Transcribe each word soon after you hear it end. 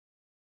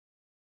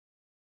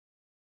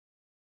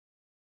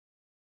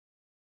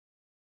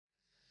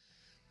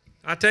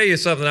I tell you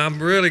something, I'm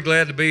really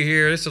glad to be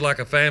here. This is like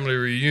a family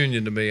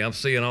reunion to me. I'm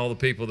seeing all the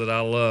people that I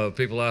love,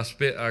 people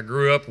I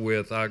grew up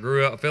with. I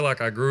feel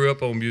like I grew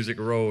up on Music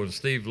Row, and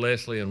Steve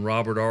Leslie and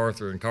Robert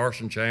Arthur and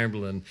Carson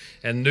Chamberlain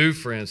and new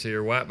friends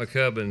here, White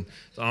McCubbin.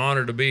 It's an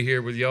honor to be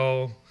here with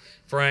y'all.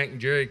 Frank,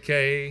 Jerry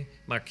Kay,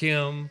 my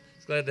Kim.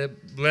 Glad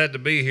to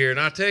be here. And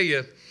I tell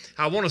you,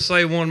 I want to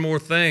say one more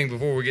thing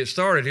before we get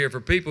started here.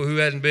 For people who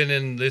hadn't been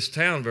in this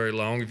town very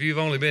long, if you've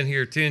only been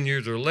here 10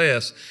 years or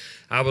less,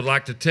 I would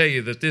like to tell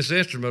you that this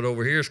instrument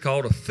over here is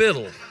called a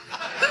fiddle.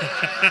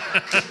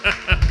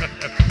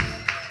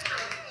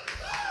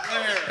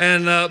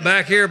 And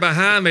back here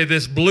behind me,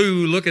 this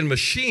blue-looking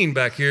machine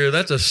back here,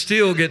 that's a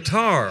steel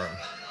guitar.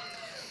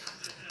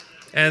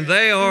 And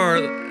they are,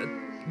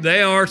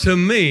 to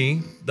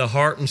me, the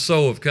heart and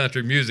soul of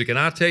country music. And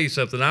I'll tell you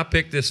something, I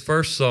picked this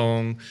first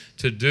song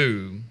to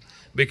do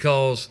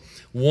because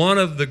one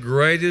of the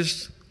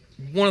greatest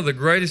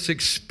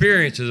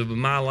experiences of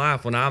my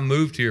life when I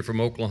moved here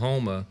from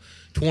Oklahoma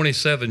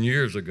 27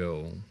 years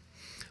ago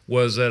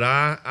was that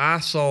I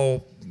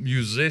saw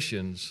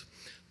musicians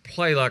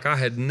play like I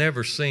had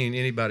never seen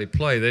anybody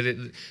play.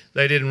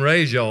 They didn't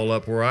raise y'all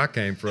up where I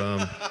came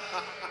from,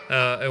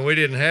 and we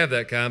didn't have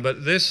that kind. But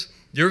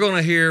you're going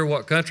to hear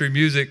what country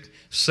music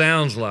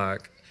sounds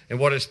like and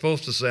what it's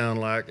supposed to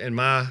sound like, in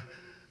my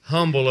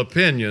humble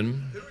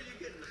opinion.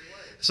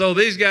 So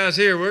these guys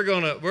here, we're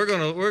gonna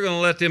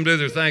let them do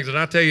their things, and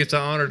I tell you, it's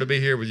an honor to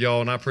be here with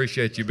y'all, and I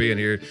appreciate you being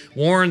here.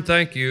 Warren,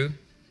 thank you.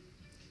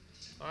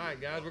 All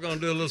right, guys, we're gonna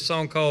do a little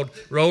song called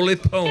 "Roly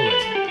Poly."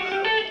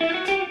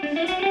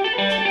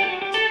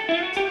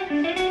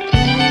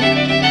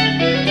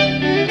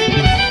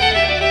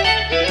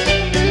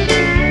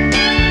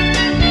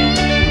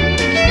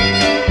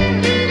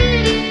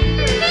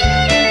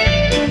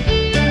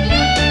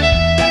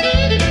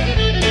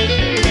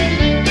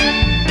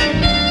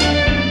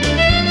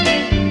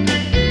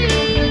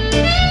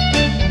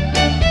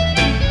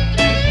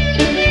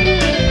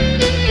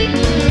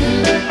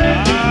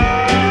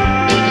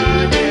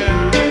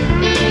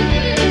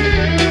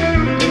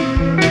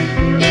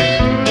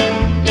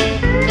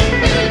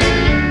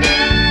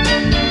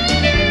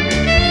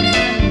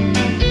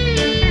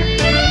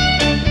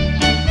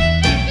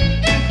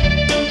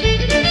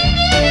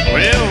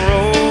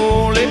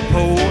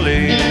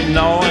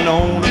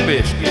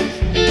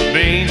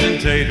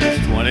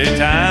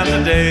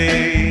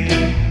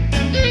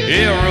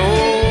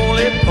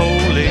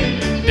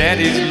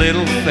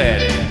 Little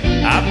fatty,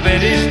 I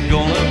bet he's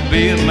gonna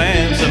be a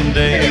man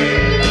someday.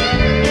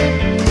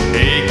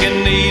 He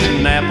can eat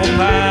an apple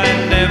pie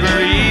and never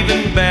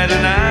even bat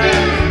an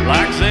eye.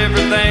 Likes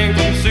everything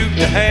from soup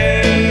to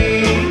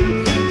hay.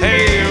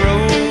 Hey,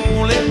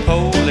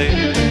 roly-poly,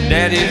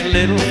 daddy's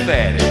little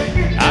fatty,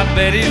 I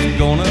bet he's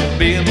gonna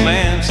be a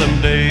man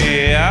someday.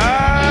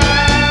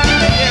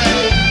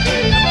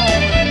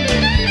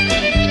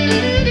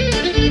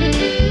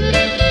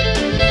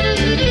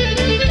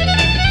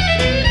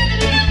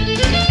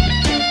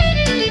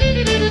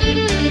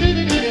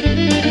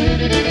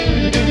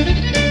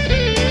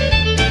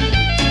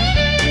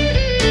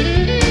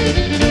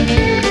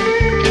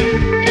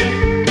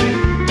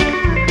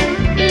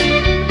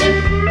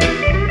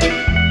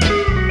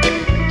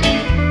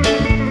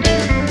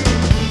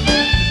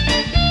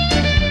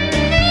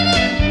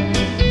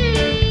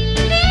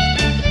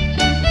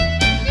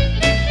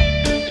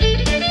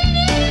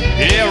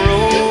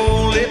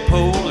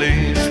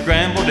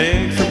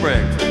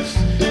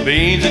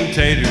 Beans and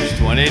taters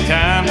 20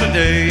 times a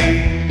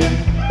day.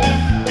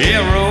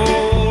 Yeah,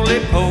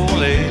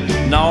 roly-poly,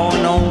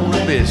 gnawing on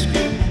a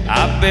biscuit,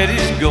 I bet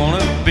he's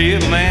gonna be a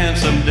man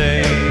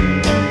someday.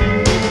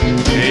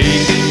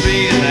 He can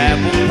be an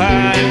apple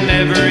pie and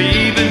never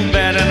even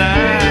bat an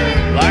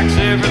eye. Likes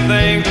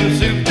everything from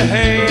soup to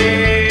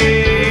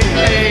hay.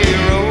 Hey,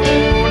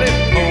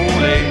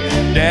 roly-poly,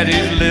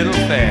 daddy's little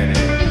fatty,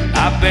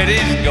 I bet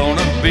he's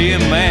gonna be a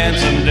man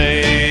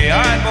someday.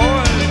 All right,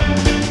 boys.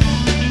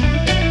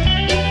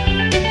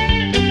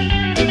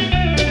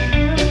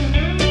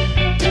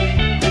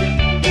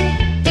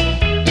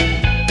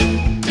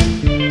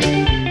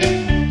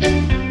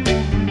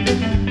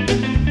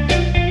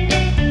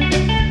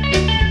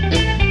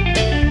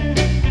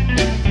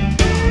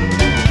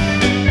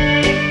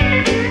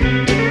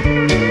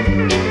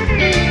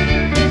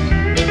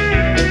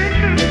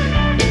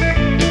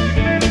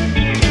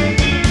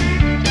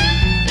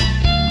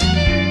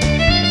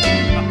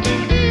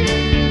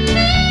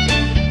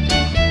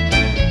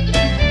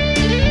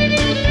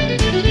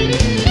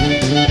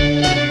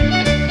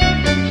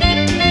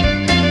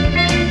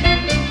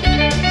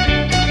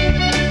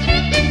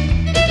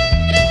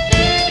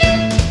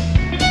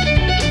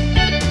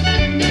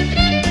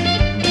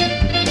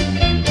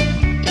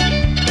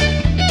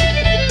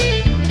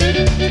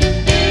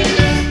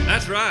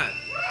 Right.